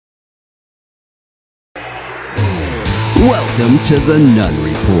Welcome to the Nunn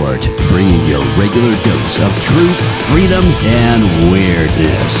Report, bringing your regular dose of truth, freedom, and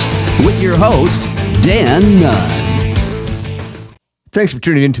weirdness. With your host, Dan Nunn. Thanks for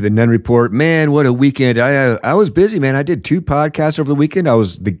tuning in to the Nunn Report. Man, what a weekend. I was busy, man. I did 2 podcasts over the weekend. I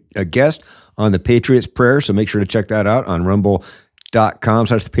was a guest on the Patriots Prayer, so make sure to check that out on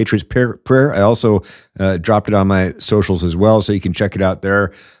rumble.com/the Patriots Prayer. I also dropped it on my socials as well, so you can check it out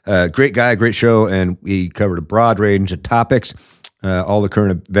there. Great guy, great show, and we covered a broad range of topics, all the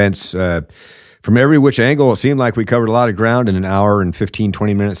current events from every which angle. It seemed like we covered a lot of ground in an hour and 15,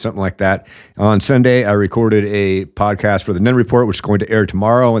 20 minutes, something like that. On Sunday, I recorded a podcast for the Nunn Report, which is going to air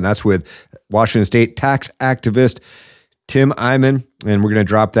tomorrow, and that's with Washington State tax activist Tim Eyman, and we're going to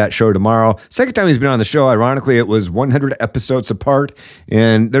drop that show tomorrow. Second time he's been on the show. Ironically, it was 100 episodes apart,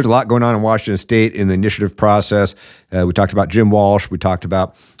 and there's a lot going on in Washington State in the initiative process. We talked about Jim Walsh. We talked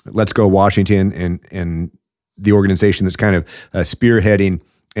about Let's Go Washington and the organization that's kind of spearheading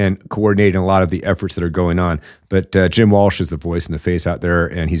and coordinating a lot of the efforts that are going on. But Jim Walsh is the voice and the face out there,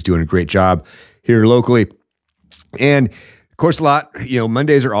 and he's doing a great job here locally. And of course,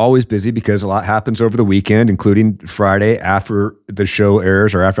 Mondays are always busy because a lot happens over the weekend, including Friday after the show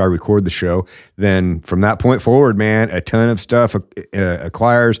airs or after I record the show. Then from that point forward, man, a ton of stuff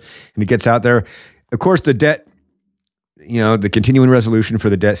acquires and it gets out there. Of course, the debt, the continuing resolution for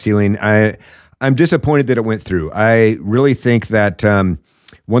the debt ceiling, I'm disappointed that it went through. I really think that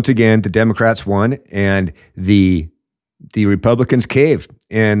once again, the Democrats won and the Republicans caved.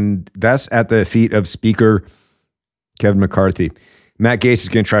 And that's at the feet of Speaker Kevin McCarthy. Matt Gaetz is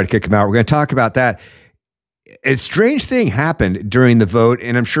going to try to kick him out. We're going to talk about that. A strange thing happened during the vote,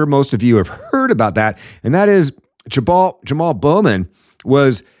 and I'm sure most of you have heard about that, and that is Jamal Bowman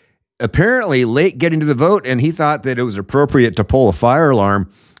was apparently late getting to the vote, and he thought that it was appropriate to pull a fire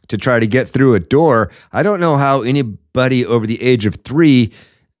alarm to try to get through a door. I don't know how anybody over the age of 3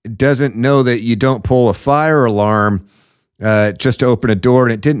 doesn't know that you don't pull a fire alarm just to open a door,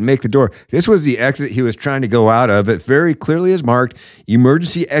 and it didn't make the door. This was the exit he was trying to go out of. It very clearly is marked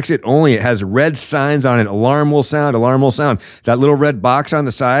emergency exit only. It has red signs on it. Alarm will sound, alarm will sound. That little red box on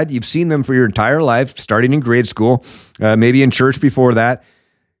the side, you've seen them for your entire life, starting in grade school, maybe in church before that.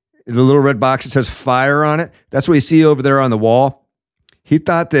 The little red box that says fire on it, that's what you see over there on the wall. He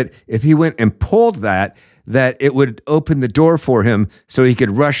thought that if he went and pulled that it would open the door for him so he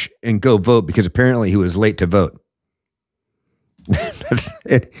could rush and go vote because apparently he was late to vote. That's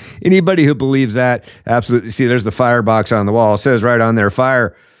it. Anybody who believes that, absolutely. See, there's the firebox on the wall. It says right on there,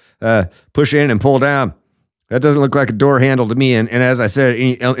 fire, push in and pull down. That doesn't look like a door handle to me. And as I said,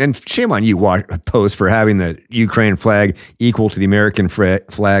 and shame on you, Post, for having the Ukraine flag equal to the American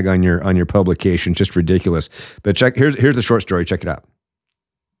flag on your publication. Just ridiculous. But here's the short story. Check it out.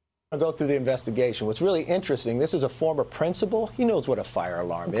 I'll go through the investigation. What's really interesting, this is a former principal. He knows what a fire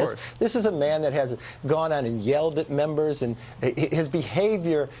alarm is. This is a man that has gone on and yelled at members, and his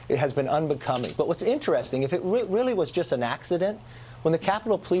behavior has been unbecoming. But what's interesting, if it really was just an accident, when the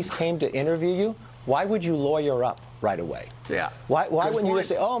Capitol Police came to interview you, why would you lawyer up right away? Yeah. Why wouldn't you just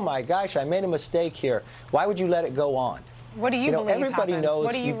say, oh my gosh, I made a mistake here? Why would you let it go on? What do you believe everybody happened? knows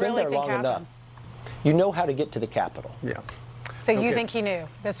What do you you've been really there long happened? enough. You know how to get to the Capitol. Yeah. So you think he knew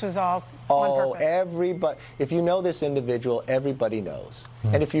this was all on purpose? Everybody. If you know this individual, everybody knows.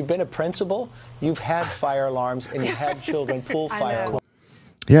 And if you've been a principal, you've had fire alarms and you've had children pull fire alarms.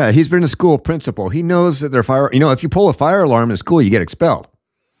 Yeah, he's been a school principal. He knows that they're fire. If you pull a fire alarm in school, you get expelled.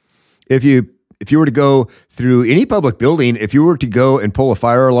 If you were to go through any public building, if you were to go and pull a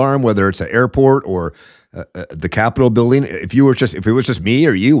fire alarm, whether it's an airport or the Capitol building, if it was just me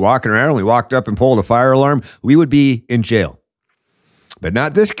or you walking around and we walked up and pulled a fire alarm, we would be in jail. But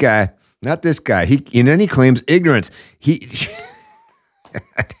not this guy. Not this guy. He claims ignorance. He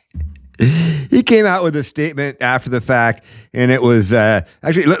came out with a statement after the fact, and it was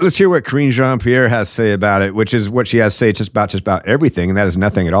actually. Let's hear what Karine Jean-Pierre has to say about it, which is what she has to say just about everything, and that is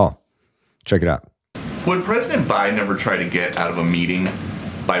nothing at all. Check it out. Would President Biden ever try to get out of a meeting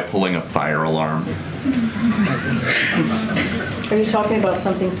by pulling a fire alarm? Are you talking about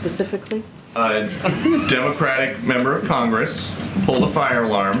something specifically? A Democratic member of Congress pulled a fire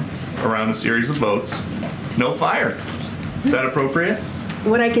alarm around a series of votes. No fire. Is that appropriate?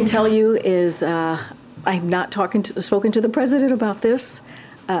 What I can tell you is I've not spoken to the president about this,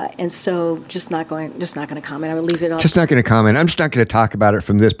 and so just not going to comment. I would leave it off. Just not going to comment. I'm just not going to talk about it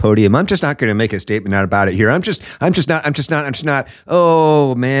from this podium. I'm just not going to make a statement out about it here. I'm just not.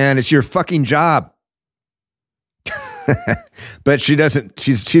 Oh man, it's your fucking job. But she doesn't.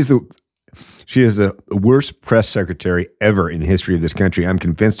 She's She is the worst press secretary ever in the history of this country. I'm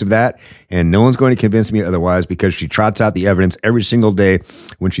convinced of that, and no one's going to convince me otherwise because she trots out the evidence every single day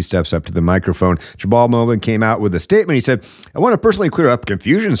when she steps up to the microphone. Jamal Bowman came out with a statement. He said, "I want to personally clear up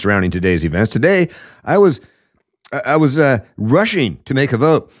confusion surrounding today's events. Today, I was rushing to make a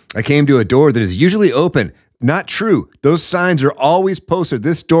vote. I came to a door that is usually open. Not true. Those signs are always posted.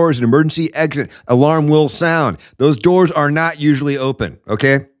 This door is an emergency exit. Alarm will sound. Those doors are not usually open,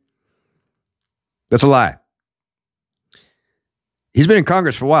 okay? That's a lie. He's been in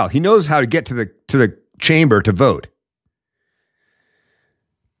Congress for a while. He knows how to get to the chamber to vote.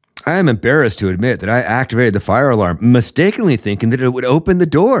 I am embarrassed to admit that I activated the fire alarm, mistakenly thinking that it would open the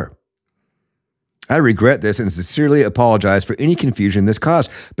door. I regret this and sincerely apologize for any confusion this caused,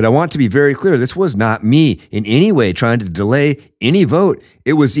 but I want to be very clear. This was not me in any way trying to delay any vote.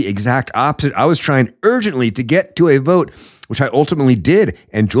 It was the exact opposite. I was trying urgently to get to a vote, which I ultimately did,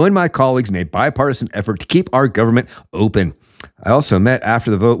 and joined my colleagues in a bipartisan effort to keep our government open. I also met after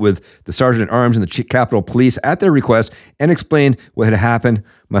the vote with the Sergeant at Arms and the Capitol Police at their request and explained what had happened.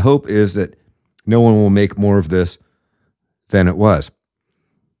 My hope is that no one will make more of this than it was."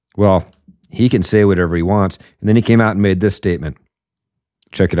 Well, he can say whatever he wants. And then he came out and made this statement.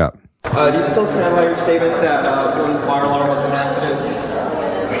 Check it out. Do you still stand by your statement that pulling the fire alarm was an accident?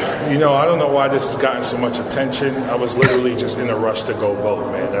 You know, I don't know why this has gotten so much attention. I was literally just in a rush to go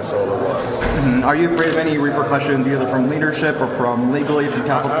vote, man. That's all it was. Mm-hmm. Are you afraid of any repercussions, either from leadership or from legally from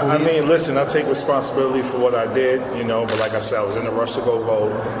Capitol Police? I mean, listen, I take responsibility for what I did, you know, but like I said, I was in a rush to go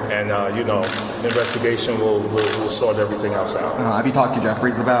vote, and, you know, the investigation will sort everything else out. Have you talked to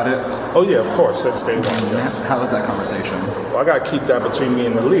Jeffries about it? Oh, yeah, of course, since day one, yes. How was that conversation? Well, I got to keep that between me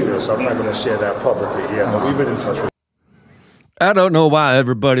and the leader, so I'm not going to share that publicly. Yeah, but we've been in touch with. I don't know why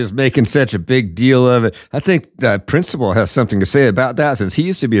everybody's making such a big deal of it. I think the principal has something to say about that since he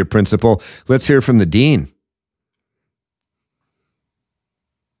used to be a principal. Let's hear from the dean.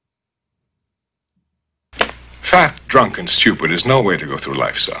 Fat, drunk, and stupid is no way to go through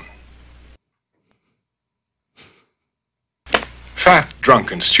life, son. Fat,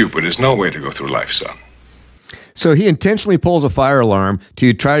 drunk, and stupid is no way to go through life, son. So he intentionally pulls a fire alarm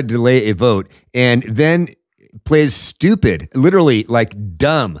to try to delay a vote and then plays stupid, literally like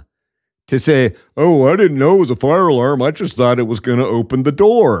dumb, to say, "Oh, I didn't know it was a fire alarm. I just thought it was going to open the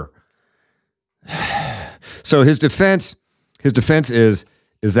door." So his defense is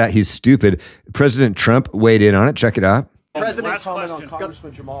that he's stupid. President Trump weighed in on it. Check it out. President comment on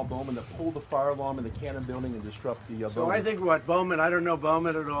Congressman Jamal Bowman that pulled the fire alarm in the Cannon building and disrupt the building. So I think what Bowman, I don't know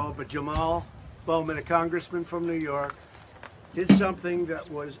Bowman at all, but Jamal Bowman, a congressman from New York, did something that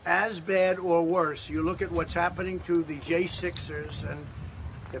was as bad or worse. You look at what's happening to the J6ers, and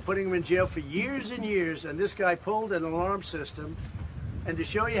they're putting them in jail for years and years, and this guy pulled an alarm system, and to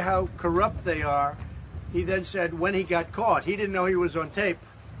show you how corrupt they are, he then said when he got caught, he didn't know he was on tape.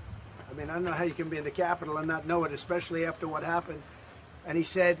 I mean, I don't know how you can be in the Capitol and not know it, especially after what happened. And he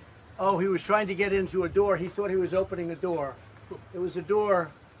said, oh, he was trying to get into a door. He thought he was opening a door. There was a door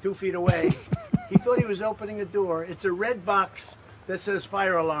 2 feet away. He thought he was opening a door. It's a red box that says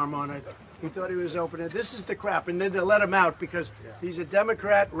fire alarm on it. He thought he was opening it. This is the crap. And then they let him out because he's a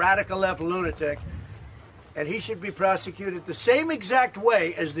Democrat, radical left lunatic. And he should be prosecuted the same exact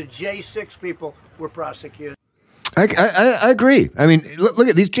way as the J6 people were prosecuted. I agree. I mean, look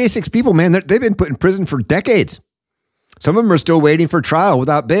at these J6 people, man. They've been put in prison for decades. Some of them are still waiting for trial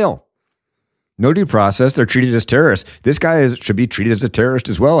without bail. No due process. They're treated as terrorists. This guy should be treated as a terrorist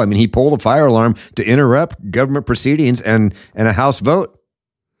as well. I mean, he pulled a fire alarm to interrupt government proceedings and a House vote.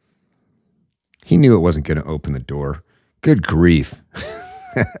 He knew it wasn't going to open the door. Good grief.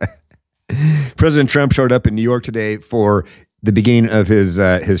 President Trump showed up in New York today for the beginning of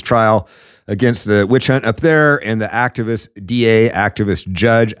his trial against the witch hunt up there, and the activist DA, activist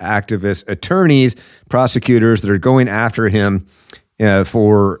judge, activist attorneys, prosecutors that are going after him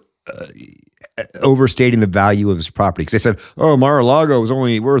for overstating the value of his property. Because they said, "Oh, Mar-a-Lago was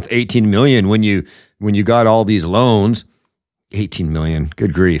only worth $18 million when you got all these loans." $18 million,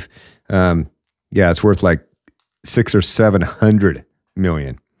 good grief. Yeah, it's worth like $600 or $700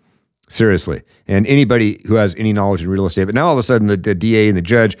 million. Seriously. And anybody who has any knowledge in real estate, but now all of a sudden the DA and the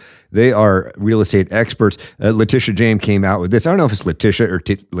judge, they are real estate experts. Letitia James came out with this. I don't know if it's Letitia or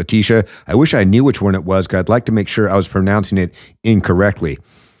Letitia. I wish I knew which one it was, because I'd like to make sure I was pronouncing it incorrectly.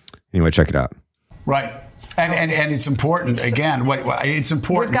 Anyway, check it out. Right. And it's important, again, it's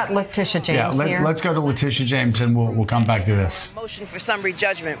important. We've got Letitia James here. Let's go to Letitia James, and we'll come back to this. Motion for summary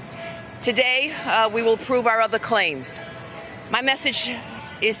judgment. Today, we will prove our other claims. My message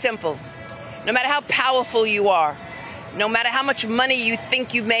is simple. No matter how powerful you are, no matter how much money you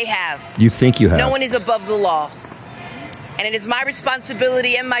think you may have. You think you have. No one is above the law. And it is my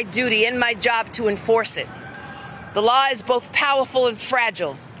responsibility and my duty and my job to enforce it. The law is both powerful and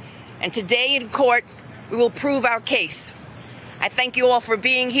fragile. And today in court, we will prove our case. I thank you all for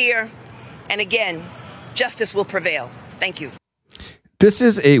being here. And again, justice will prevail. Thank you. This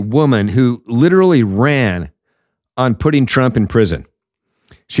is a woman who literally ran on putting Trump in prison.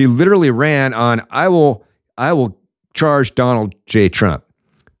 She literally ran on, I will charge Donald J. Trump.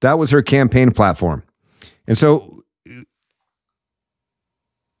 That was her campaign platform. And so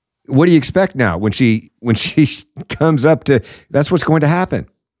what do you expect now when she comes up to, that's what's going to happen.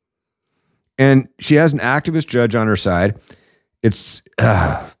 And she has an activist judge on her side. It's,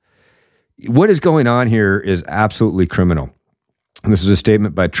 what is going on here is absolutely criminal. And this is a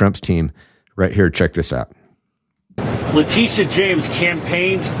statement by Trump's team right here. Check this out. Letitia James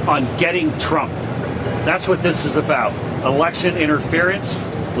campaigned on getting Trump. That's what this is about. Election interference.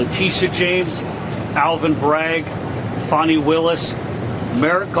 Letitia James, Alvin Bragg, Fani Willis,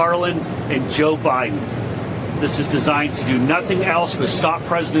 Merrick Garland, and Joe Biden. This is designed to do nothing else but stop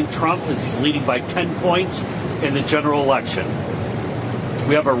President Trump as he's leading by 10 points in the general election.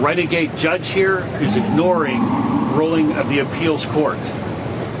 We have a renegade judge here who's ignoring ruling of the appeals court.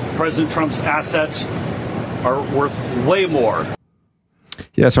 President Trump's assets are worth way more.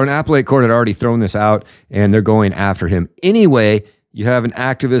 Yeah, so an appellate court had already thrown this out, and they're going after him. Anyway, you have an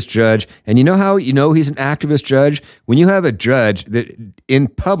activist judge, and you know how you know he's an activist judge? When you have a judge that in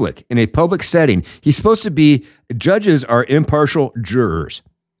a public setting, he's supposed to be, judges are impartial jurors,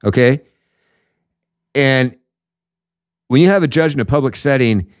 okay? And when you have a judge in a public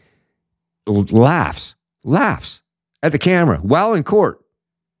setting, laughs at the camera while in court,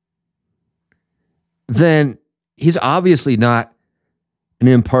 then he's obviously not an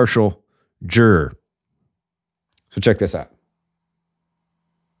impartial juror. So check this out.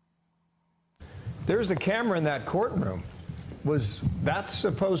 There's a camera in that courtroom. Was that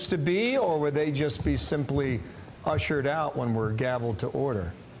supposed to be, or would they just be simply ushered out when we're gavelled to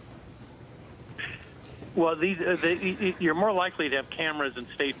order? Well, you're more likely to have cameras in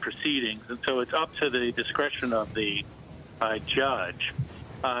state proceedings, and so it's up to the discretion of the judge.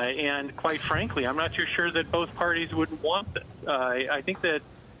 And quite frankly, I'm not too sure that both parties wouldn't want this. I think that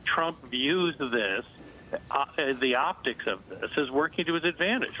Trump views this, the optics of this, as working to his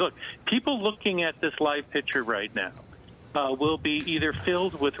advantage. Look, people looking at this live picture right now will be either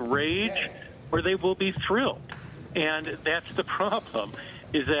filled with rage or they will be thrilled. And that's the problem,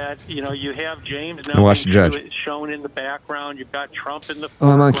 is that, you know, you have James now shown in the background. You've got Trump in the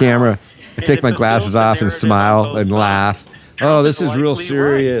foreground. Oh, I'm on camera. I take my glasses off and smile and laugh. Oh, this is real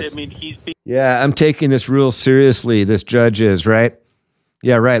serious. Right. I mean, yeah, I'm taking this real seriously. This judge is, right?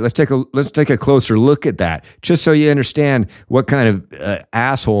 Yeah, right. Let's take a closer look at that, just so you understand what kind of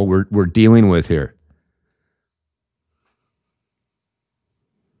asshole we're dealing with here.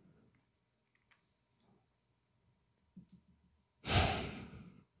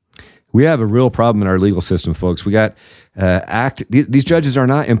 We have a real problem in our legal system, folks. We got these judges are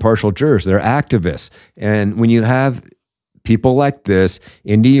not impartial jurors; they're activists, and when you have people like this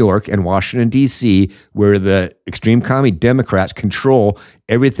in New York and Washington, D.C., where the extreme commie Democrats control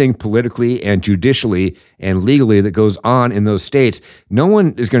everything politically and judicially and legally that goes on in those states, no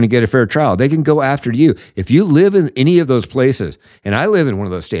one is going to get a fair trial. They can go after you. If you live in any of those places, and I live in one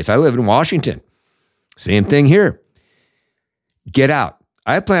of those states, I live in Washington, same thing here. Get out.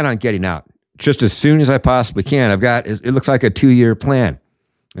 I plan on getting out just as soon as I possibly can. It looks like a 2-year plan,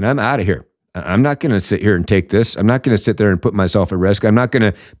 and I'm out of here. I'm not going to sit here and take this. I'm not going to sit there and put myself at risk. I'm not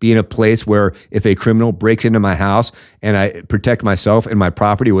going to be in a place where if a criminal breaks into my house and I protect myself and my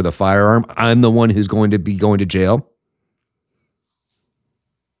property with a firearm, I'm the one who's going to be going to jail.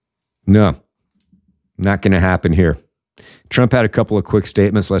 No, not going to happen here. Trump had a couple of quick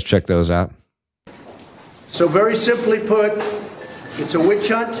statements. Let's check those out. So very simply put, it's a witch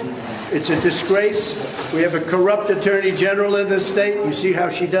hunt. It's a disgrace. We have a corrupt attorney general in this state. You see how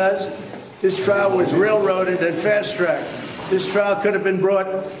she does? This trial was railroaded and fast-tracked. This trial could have been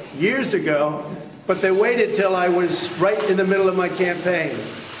brought years ago, but they waited till I was right in the middle of my campaign.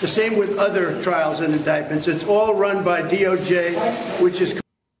 The same with other trials and indictments. It's all run by DOJ, which is...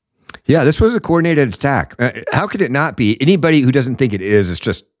 Yeah, this was a coordinated attack. How could it not be? Anybody who doesn't think it is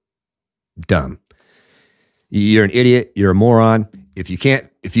just dumb. You're an idiot. You're a moron. If you can't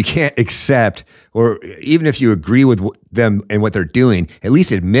accept, or even if you agree with them and what they're doing, at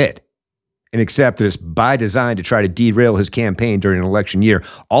least admit and accept that it's by design to try to derail his campaign during an election year.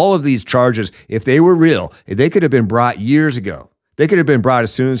 All of these charges, if they were real, they could have been brought years ago. They could have been brought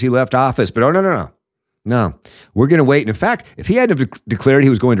as soon as he left office. But no. No, we're going to wait. And in fact, if he hadn't declared he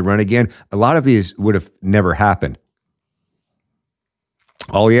was going to run again, a lot of these would have never happened.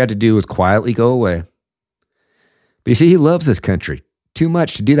 All he had to do was quietly go away. But you see, he loves this country too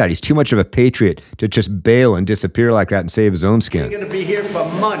much to do that. He's too much of a patriot to just bail and disappear like that and save his own skin. We're going to be here for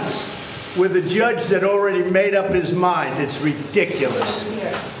months with a judge that already made up his mind. It's ridiculous.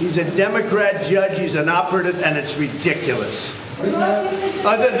 He's a Democrat judge, he's an operative, and it's ridiculous.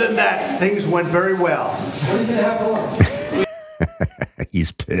 Other than that, things went very well.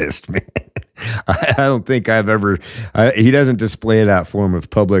 He's pissed, man. I don't think I've ever, he doesn't display that form of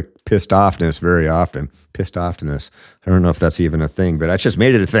public pissed offness very often. Pissed offness. I don't know if that's even a thing, but I just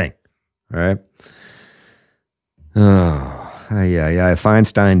made it a thing. All right. Oh, yeah.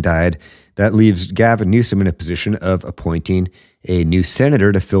 Feinstein died. That leaves Gavin Newsom in a position of appointing a new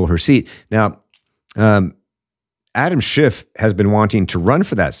senator to fill her seat. Now, Adam Schiff has been wanting to run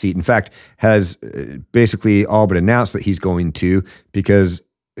for that seat. In fact, has basically all but announced that he's going to, because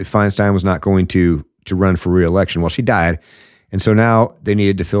Feinstein was not going to run for re-election. Well, she died. And so now they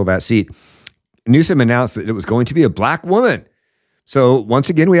needed to fill that seat. Newsom announced that it was going to be a black woman. So once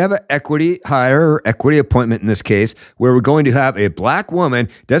again, we have an equity hire or equity appointment in this case, where we're going to have a black woman.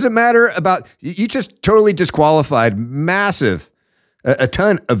 Doesn't matter about, you just totally disqualified a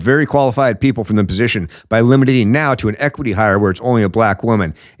ton of very qualified people from the position by limiting now to an equity hire where it's only a black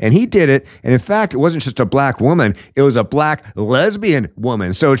woman. And he did it. And in fact, it wasn't just a black woman. It was a black lesbian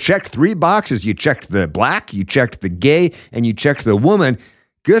woman. So it checked 3 boxes. You checked the black, you checked the gay, and you checked the woman.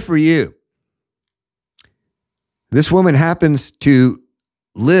 Good for you. This woman happens to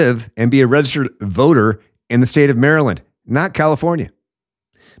live and be a registered voter in the state of Maryland, not California.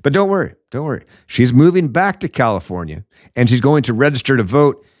 But don't worry. She's moving back to California, and she's going to register to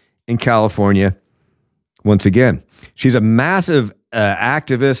vote in California once again. She's a massive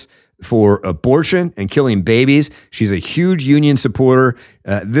activist for abortion and killing babies. She's a huge union supporter.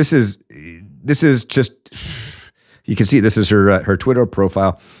 This is just, you can see this is her Twitter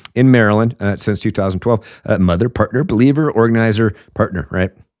profile in Maryland since 2012. Mother, partner, believer, organizer, partner,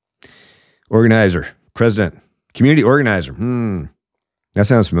 right? Organizer, president, community organizer. That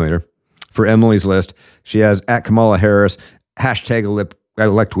sounds familiar. For Emily's List, she has at Kamala Harris, hashtag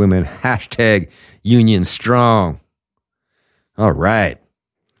elect women, hashtag union strong. All right.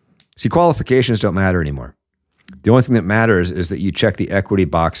 See, qualifications don't matter anymore. The only thing that matters is that you check the equity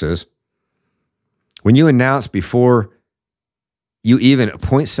boxes. When you announce before you even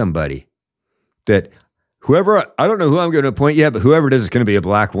appoint somebody that whoever, I don't know who I'm going to appoint yet, but whoever it is going to be a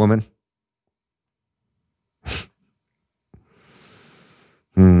black woman.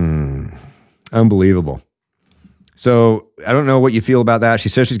 Unbelievable. So I don't know what you feel about that. She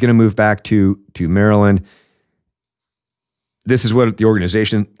says she's going to move back to Maryland. This is what the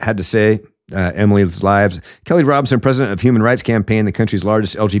organization had to say. Emily's Lives. Kelly Robinson, president of Human Rights Campaign, the country's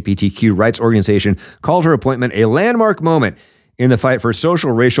largest LGBTQ rights organization, called her appointment a landmark moment in the fight for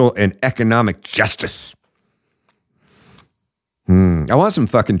social, racial, and economic justice. I want some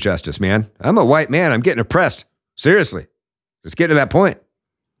fucking justice, man. I'm a white man. I'm getting oppressed. Seriously. Let's get to that point.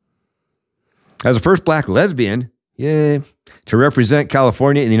 As the first black lesbian, to represent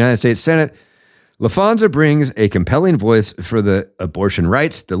California in the United States Senate, LaFonza brings a compelling voice for the abortion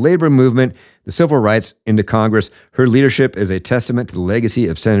rights, the labor movement, the civil rights into Congress. Her leadership is a testament to the legacy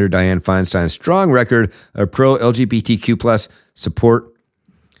of Senator Dianne Feinstein's strong record of pro-LGBTQ plus support,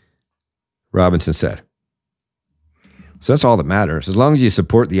 Robinson said. So that's all that matters. As long as you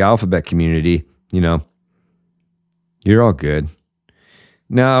support the alphabet community, you're all good.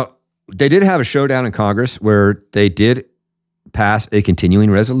 Now, they did have a showdown in Congress where they did pass a continuing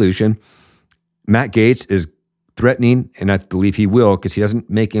resolution. Matt Gaetz is threatening, and I believe he will because he doesn't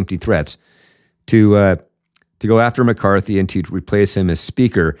make empty threats, to go after McCarthy and to replace him as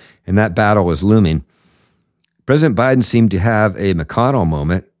speaker, and that battle is looming. President Biden seemed to have a McConnell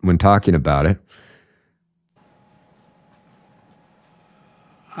moment when talking about it.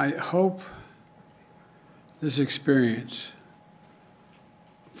 I hope this experience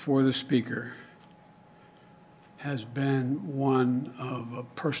for the speaker has been one of a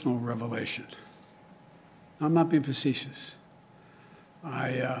personal revelation. I'm not being facetious.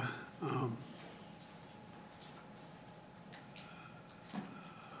 Anyway.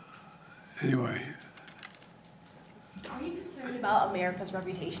 Are you concerned about America's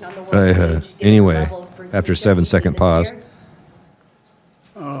reputation on the world stage? Anyway, after a 7-second pause.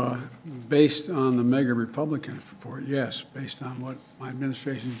 Based on the mega Republican report, yes. Based on what my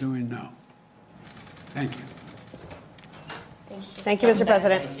administration is doing, no. Thank you. Thank you, Mr.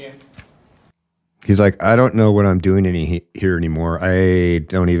 President. He's like, I don't know what I'm doing here anymore. I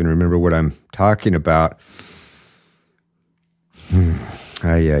don't even remember what I'm talking about.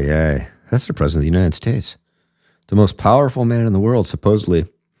 Ay. That's the president of the United States. The most powerful man in the world, supposedly.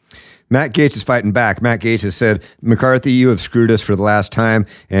 Matt Gaetz is fighting back. Matt Gaetz has said, McCarthy, you have screwed us for the last time,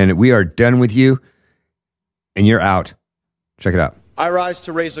 and we are done with you, and you're out. Check it out. I rise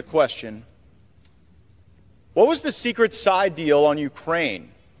to raise a question. What was the secret side deal on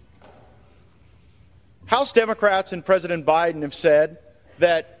Ukraine? House Democrats and President Biden have said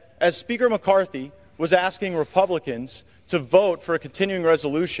that as Speaker McCarthy was asking Republicans to vote for a continuing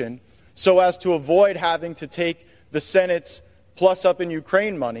resolution so as to avoid having to take the Senate's plus up in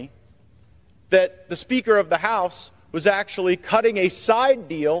Ukraine money, that the Speaker of the House was actually cutting a side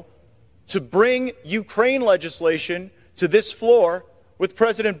deal to bring Ukraine legislation to this floor with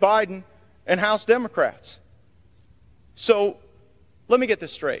President Biden and House Democrats. So let me get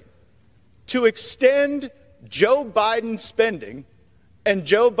this straight. To extend Joe Biden's spending and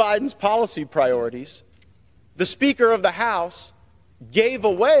Joe Biden's policy priorities, the Speaker of the House gave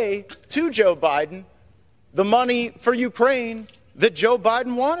away to Joe Biden the money for Ukraine that Joe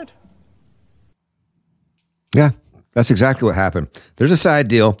Biden wanted. Yeah, that's exactly what happened. There's a side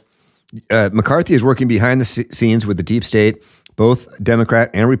deal. McCarthy is working behind the scenes with the deep state, both Democrat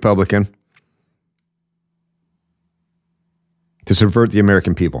and Republican, to subvert the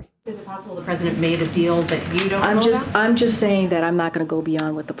American people. Is it possible the president made a deal that you don't know about? I'm just saying that I'm not going to go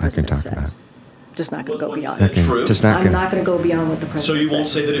beyond what the president said. Just not going to go beyond. I'm not going to go beyond what the president So you won't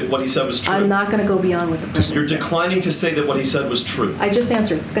said. say that what he said was true? I'm not going to go beyond what the president You're said. declining to say that what he said was true. I just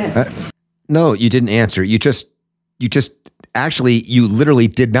answered. Go ahead. No, you didn't answer. You literally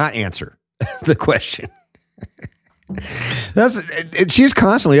did not answer the question. She's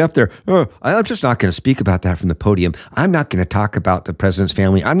constantly up there. Oh, I'm just not going to speak about that from the podium. I'm not going to talk about the president's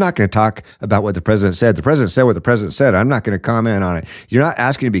family. I'm not going to talk about what the president said. The president said what the president said. I'm not going to comment on it. You're not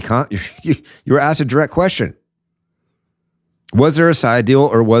asking to be you were asked a direct question. Was there a side deal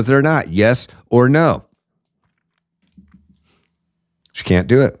or was there not? Yes or no? She can't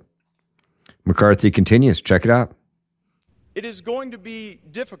do it. McCarthy continues. Check it out. It is going to be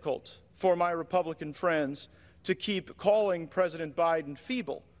difficult for my Republican friends to keep calling President Biden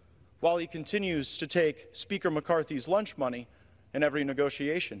feeble while he continues to take Speaker McCarthy's lunch money in every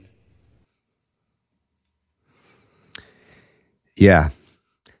negotiation. Yeah.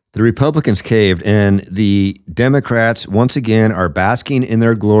 The Republicans caved, and the Democrats, once again, are basking in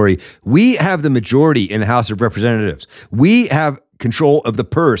their glory. We have the majority in the House of Representatives. We have control of the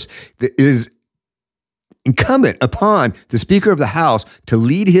purse. It is incumbent upon the Speaker of the House to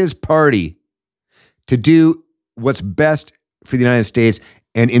lead his party to do what's best for the United States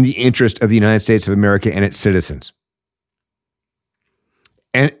and in the interest of the United States of America and its citizens.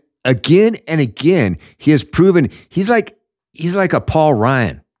 And again, he has proven he's like a Paul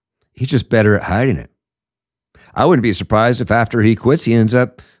Ryan. He's just better at hiding it. I wouldn't be surprised if after he quits, he ends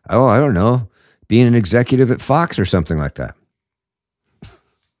up, I don't know, being an executive at Fox or something like that.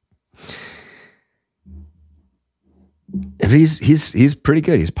 He's pretty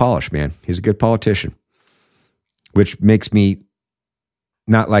good. He's polished, man. He's a good politician, which makes me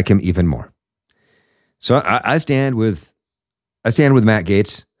not like him even more. So I stand with Matt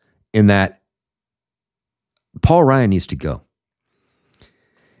Gaetz in that Paul Ryan needs to go.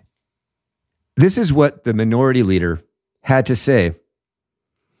 This is what the minority leader had to say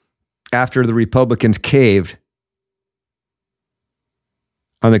after the Republicans caved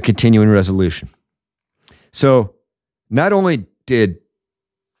on the continuing resolution. So not only did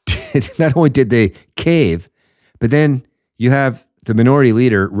they cave, but then you have the minority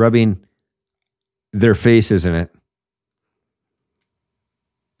leader rubbing their faces in it.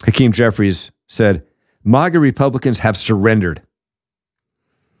 Hakeem Jeffries said, MAGA Republicans have surrendered.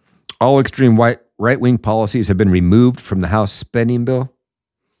 All extreme right-wing policies have been removed from the House spending bill.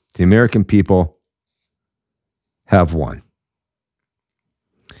 The American people have won.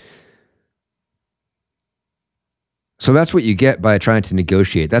 So that's what you get by trying to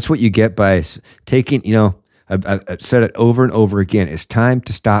negotiate. That's what you get by taking, I've said it over and over again. It's time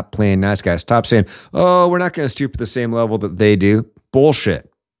to stop playing nice guys. Stop saying, oh, we're not going to stoop to the same level that they do.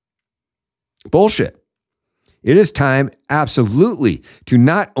 Bullshit. It is time, absolutely, to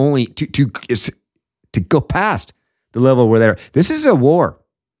not only to go past the level where they're. This is a war.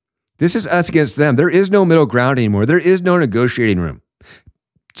 This is us against them. There is no middle ground anymore. There is no negotiating room.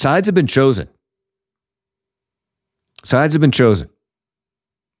 Sides have been chosen.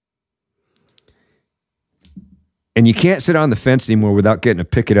 And you can't sit on the fence anymore without getting a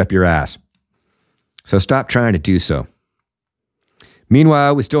pick it up your ass. So stop trying to do so.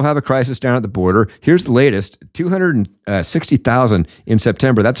 Meanwhile, we still have a crisis down at the border. Here's the latest, 260,000 in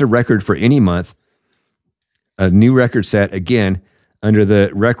September. That's a record for any month. A new record set, again, under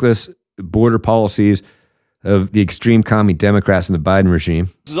the reckless border policies of the extreme commie Democrats and the Biden regime.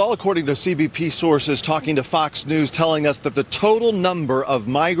 This is all according to CBP sources talking to Fox News, telling us that the total number of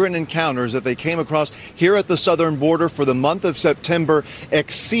migrant encounters that they came across here at the southern border for the month of September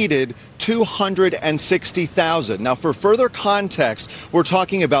exceeded 260,000. Now, for further context, we're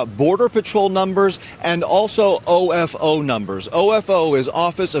talking about Border Patrol numbers and also OFO numbers. OFO is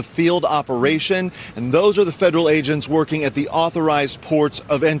Office of Field Operation, and those are the federal agents working at the authorized ports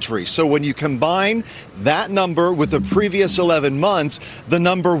of entry. So when you combine that number with the previous 11 months, the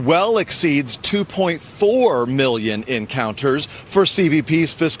number well exceeds 2.4 million encounters for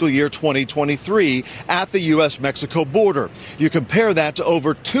CBP's fiscal year 2023 at the U.S.-Mexico border. You compare that to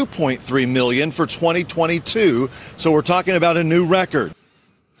over 2.3 million for 2022, so we're talking about a new record.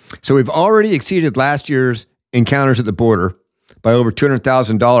 So we've already exceeded last year's encounters at the border by over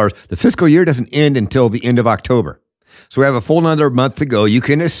 $200,000. The fiscal year doesn't end until the end of October. So we have a full another month to go. You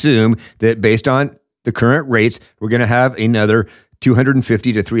can assume that based on the current rates, we're going to have another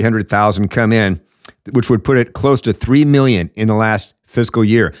 250 to 300,000 come in, which would put it close to 3 million in the last fiscal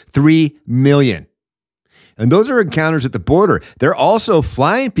year. 3 million. And those are encounters at the border. They're also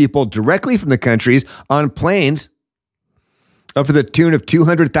flying people directly from the countries on planes up to the tune of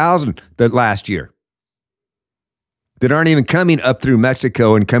 200,000 that last year that aren't even coming up through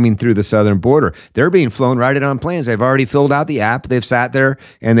Mexico and coming through the southern border. They're being flown right in on planes. They've already filled out the app. They've sat there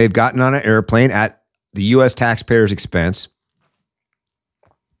and they've gotten on an airplane at the U.S. taxpayers' expense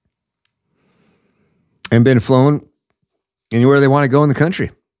and been flown anywhere they want to go in the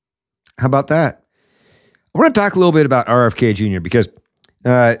country. How about that? I want to talk a little bit about RFK Jr. because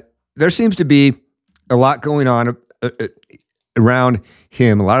there seems to be a lot going on around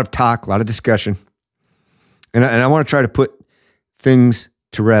him, a lot of talk, a lot of discussion. And I want to try to put things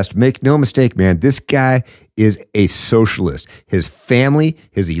to rest. Make no mistake, man, this guy is a socialist. His family,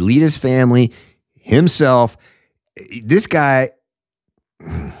 his elitist family, himself, this guy,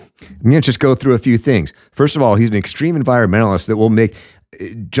 I'm going to just go through a few things. First of all, he's an extreme environmentalist that will make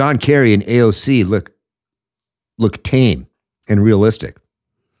John Kerry and AOC look tame and realistic.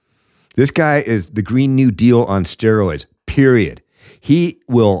 This guy is the Green New Deal on steroids, period. He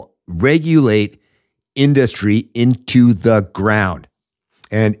will regulate industry into the ground.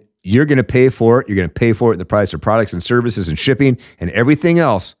 And you're going to pay for it. You're going to pay for it in the price of products and services and shipping and everything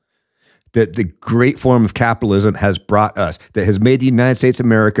else that the great form of capitalism has brought us, that has made the United States of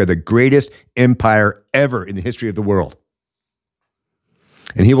America the greatest empire ever in the history of the world.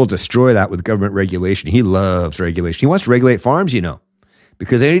 And he will destroy that with government regulation. He loves regulation. He wants to regulate farms,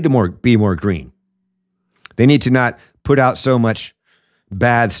 because they need to be more green. They need to not put out so much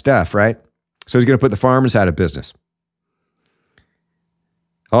bad stuff, right? So he's going to put the farmers out of business.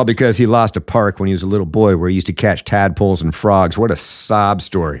 All because he lost a park when he was a little boy where he used to catch tadpoles and frogs. What a sob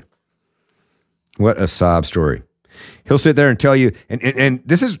story. What a sob story. He'll sit there and tell you, and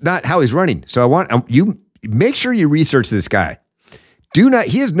this is not how he's running. So I want you make sure you research this guy.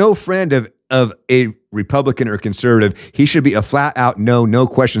 He is no friend of a Republican or conservative. He should be a flat out no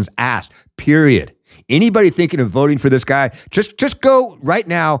questions asked, period. Anybody thinking of voting for this guy, just go right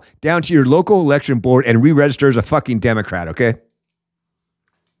now down to your local election board and re-register as a fucking Democrat, okay?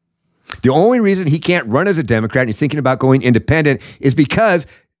 The only reason he can't run as a Democrat and he's thinking about going independent is because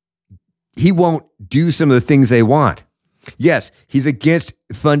he won't do some of the things they want. Yes, he's against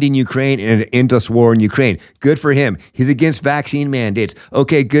funding Ukraine and an endless war in Ukraine. Good for him. He's against vaccine mandates.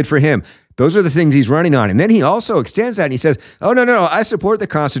 Okay, good for him. Those are the things he's running on. And then he also extends that and he says, oh, no, I support the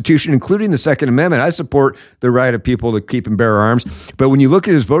Constitution, including the Second Amendment. I support the right of people to keep and bear arms. But when you look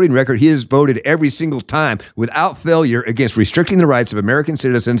at his voting record, he has voted every single time without failure against restricting the rights of American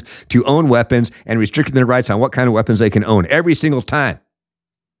citizens to own weapons and restricting their rights on what kind of weapons they can own every single time.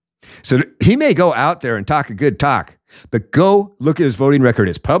 So he may go out there and talk a good talk, but go look at his voting record.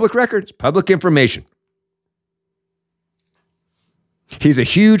 It's public record. It's public information. He's a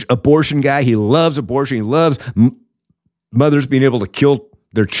huge abortion guy. He loves abortion. He loves mothers being able to kill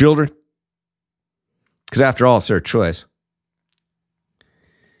their children. Because after all, it's their choice.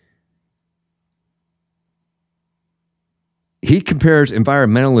 He compares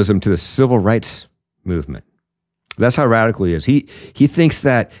environmentalism to the civil rights movement. That's how radical he is. He thinks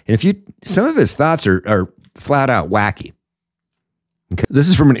that, and some of his thoughts are flat out wacky. Okay. This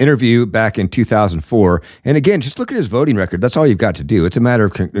is from an interview back in 2004. And again, just look at his voting record. That's all you've got to do. It's a matter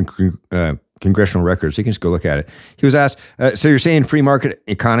of congressional records. You can just go look at it. He was asked, so you're saying free market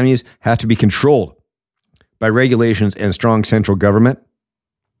economies have to be controlled by regulations and strong central government.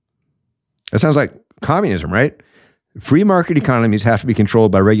 That sounds like communism, right? Free market economies have to be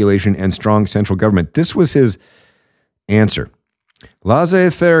controlled by regulation and strong central government. This was his answer.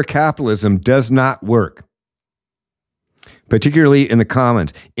 Laissez-faire capitalism does not work, particularly in the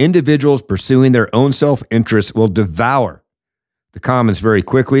commons. Individuals pursuing their own self-interest will devour the commons very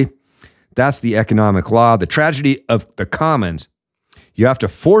quickly. That's the economic law. The tragedy of the commons, you have to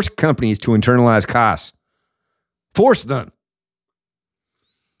force companies to internalize costs. Force them.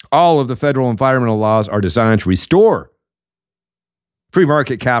 All of the federal environmental laws are designed to restore free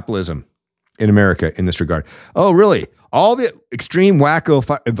market capitalism in America in this regard. Oh, really? All the extreme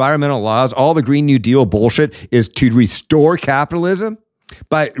wacko environmental laws, all the Green New Deal bullshit is to restore capitalism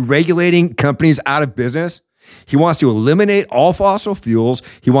by regulating companies out of business? He wants to eliminate all fossil fuels.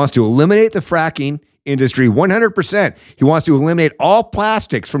 He wants to eliminate the fracking industry 100%. He wants to eliminate all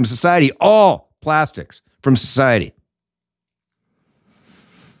plastics from society, all plastics from society.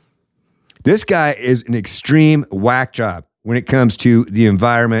 This guy is an extreme whack job when it comes to the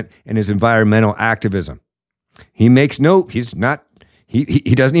environment and his environmental activism. He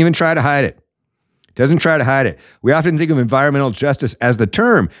doesn't even try to hide it. Doesn't try to hide it. We often think of environmental justice as the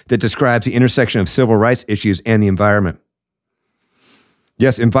term that describes the intersection of civil rights issues and the environment.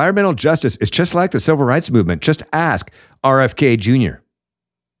 Yes, environmental justice is just like the civil rights movement. Just ask RFK Jr.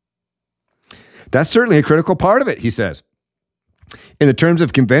 That's certainly a critical part of it, he says. In the terms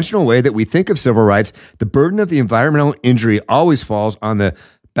of conventional way that we think of civil rights, the burden of the environmental injury always falls on the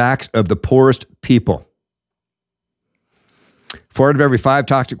backs of the poorest people. 4 out of every 5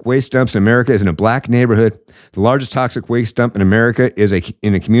 toxic waste dumps in America is in a black neighborhood. The largest toxic waste dump in America is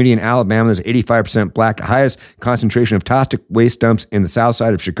in a community in Alabama that's 85% black. The highest concentration of toxic waste dumps in the south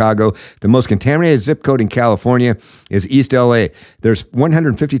side of Chicago. The most contaminated zip code in California is East LA. There's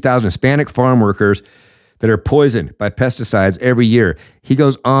 150,000 Hispanic farm workers that are poisoned by pesticides every year. He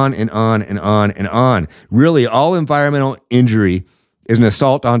goes on and on and on and on. Really, all environmental injury is an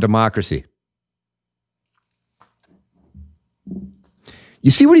assault on democracy. You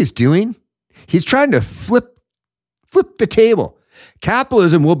see what he's doing? He's trying to flip the table.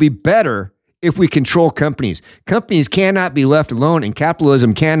 Capitalism will be better if we control companies. Companies cannot be left alone, and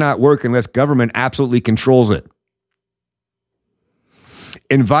capitalism cannot work unless government absolutely controls it.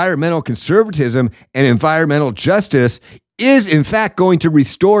 Environmental conservatism and environmental justice is, in fact, going to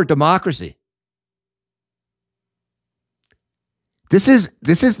restore democracy. This is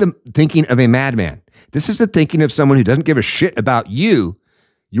the thinking of a madman. This is the thinking of someone who doesn't give a shit about you,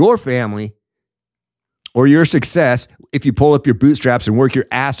 your family, or your success if you pull up your bootstraps and work your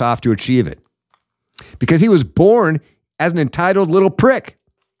ass off to achieve it. Because he was born as an entitled little prick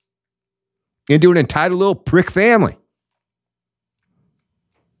into an entitled little prick family.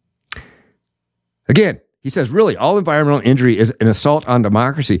 Again, he says, really, all environmental injury is an assault on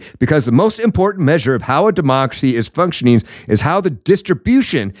democracy because the most important measure of how a democracy is functioning is how the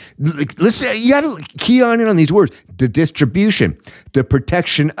distribution, listen, you got to key on these words, the distribution, the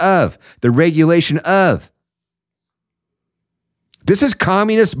protection of, the regulation of. This is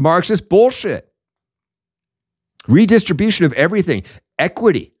communist Marxist bullshit. Redistribution of everything,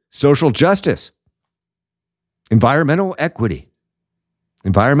 equity, social justice, environmental equity,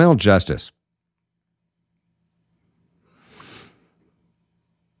 environmental justice.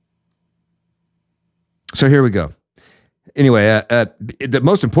 So here we go. Anyway, the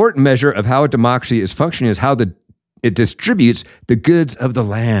most important measure of how a democracy is functioning is how it distributes the goods of the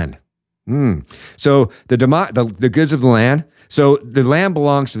land. So the goods of the land. So the land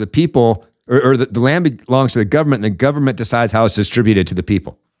belongs to the people, or the land belongs to the government, and the government decides how it's distributed to the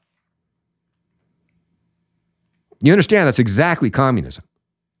people. You understand? That's exactly communism.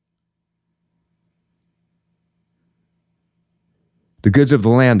 The goods of the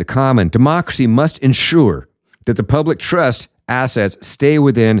land, the common. Democracy must ensure that the public trust assets stay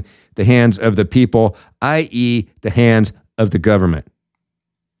within the hands of the people, i.e., the hands of the government.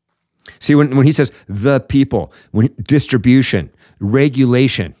 See, when he says the people, distribution,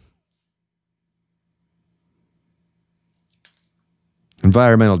 regulation,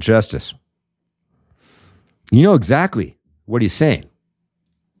 environmental justice, you know exactly what he's saying.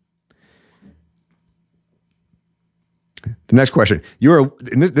 The next question.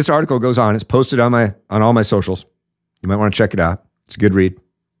 This article goes on. It's posted on all my socials. You might want to check it out. It's a good read.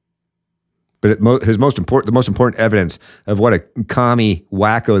 But the most important evidence of what a commie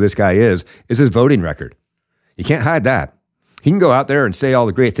wacko this guy is his voting record. You can't hide that. He can go out there and say all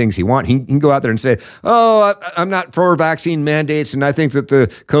the great things he wants. He can go out there and say, oh, I'm not for vaccine mandates, and I think that the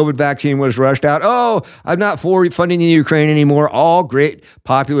COVID vaccine was rushed out. Oh, I'm not for funding the Ukraine anymore. All great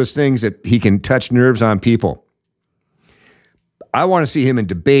populist things that he can touch nerves on people. I want to see him in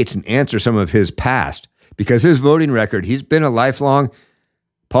debates and answer some of his past, because his voting record, he's been a lifelong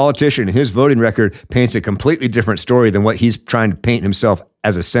politician, and his voting record paints a completely different story than what he's trying to paint himself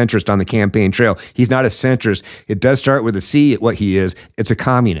as a centrist on the campaign trail. He's not a centrist. It does start with a C at what he is. It's a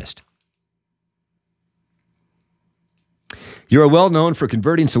communist. You are well known for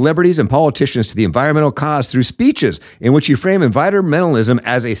converting celebrities and politicians to the environmental cause through speeches in which you frame environmentalism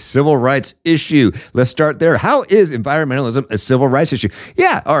as a civil rights issue. Let's start there. How is environmentalism a civil rights issue?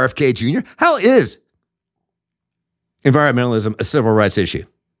 Yeah, RFK Jr., how is environmentalism a civil rights issue?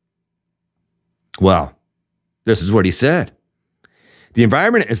 Well, this is what he said. The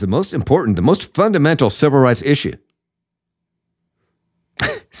environment is the most important, the most fundamental civil rights issue.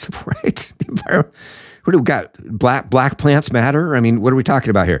 Civil rights? The environment. What do we got? Black plants matter? I mean, what are we talking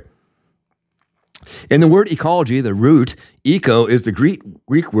about here? In the word ecology, the root, eco, is the Greek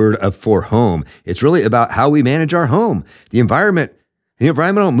word for home. It's really about how we manage our home. The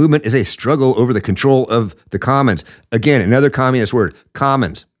environmental movement is a struggle over the control of the commons. Again, another communist word,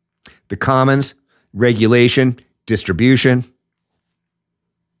 commons. The commons, regulation, distribution.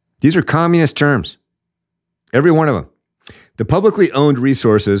 These are communist terms. Every one of them. The publicly owned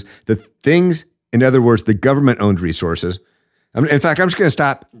resources, the things, in other words, the government-owned resources. In fact, I'm just going to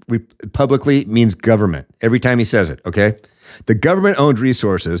stop. Publicly means government every time he says it, okay? The government-owned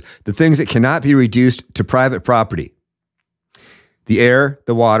resources, the things that cannot be reduced to private property. The air,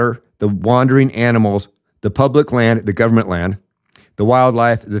 the water, the wandering animals, the public land, the government land, the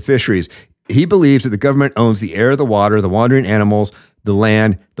wildlife, the fisheries. He believes that the government owns the air, the water, the wandering animals, the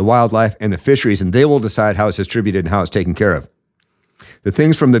land, the wildlife, and the fisheries, and they will decide how it's distributed and how it's taken care of. The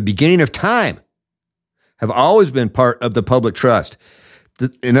things from the beginning of time have always been part of the public trust.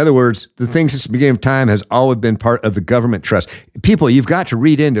 In other words, the things since the beginning of time has always been part of the government trust. People, you've got to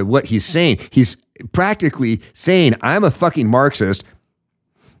read into what he's saying. He's practically saying, I'm a fucking Marxist,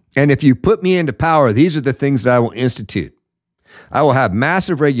 and if you put me into power, these are the things that I will institute. I will have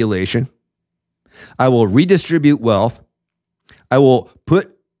massive regulation. I will redistribute wealth. I will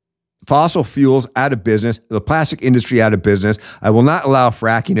put fossil fuels out of business, the plastic industry out of business. I will not allow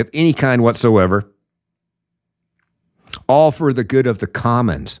fracking of any kind whatsoever. All for the good of the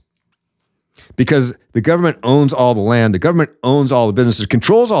commons. Because the government owns all the land, the government owns all the businesses,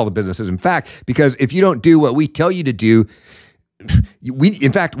 controls all the businesses. In fact, because if you don't do what we tell you to do, we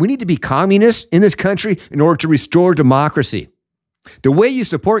need to be communists in this country in order to restore democracy. The way you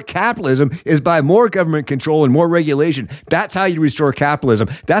support capitalism is by more government control and more regulation. That's how you restore capitalism.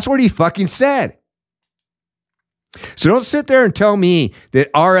 That's what he fucking said. So don't sit there and tell me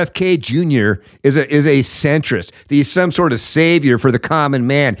that RFK Jr. is a centrist, that he's some sort of savior for the common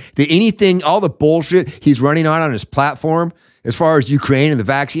man, that anything, all the bullshit he's running on his platform, as far as Ukraine and the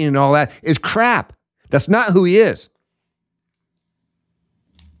vaccine and all that, is crap. That's not who he is.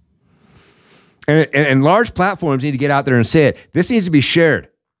 And large platforms need to get out there and say it. This needs to be shared.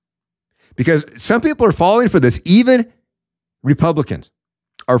 Because some people are falling for this. Even Republicans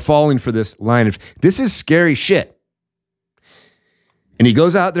are falling for this line of, this is scary shit. And he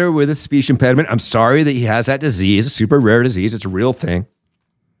goes out there with a speech impediment. I'm sorry that he has that disease, a super rare disease. It's a real thing.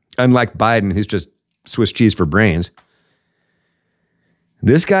 Unlike Biden, who's just Swiss cheese for brains.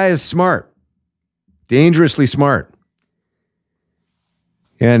 This guy is smart. Dangerously smart.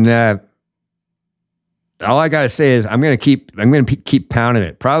 And all I got to say is I'm going to keep pounding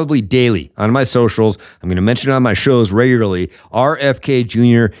it, probably daily on my socials. I'm going to mention it on my shows regularly. RFK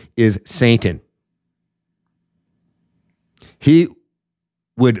Jr. is Satan. He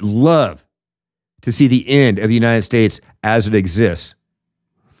would love to see the end of the United States as it exists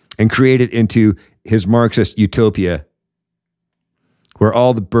and create it into his Marxist utopia where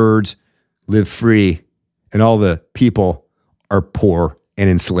all the birds live free and all the people are poor and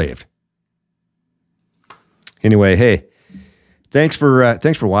enslaved. Anyway, hey, thanks for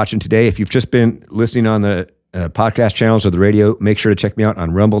watching today. If you've just been listening on the podcast channels or the radio, make sure to check me out on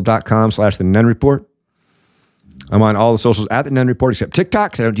rumble.com/The Nun Report. I'm on all the socials at The Nun Report except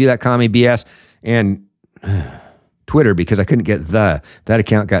TikTok, because I don't do that commie BS, and Twitter, because I couldn't get that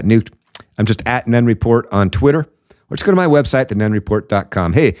account got nuked. I'm just at Nun Report on Twitter, or just go to my website,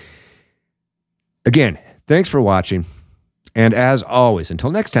 thenunreport.com. Hey, again, thanks for watching. And as always, until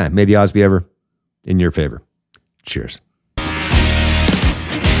next time, may the odds be ever in your favor. Cheers.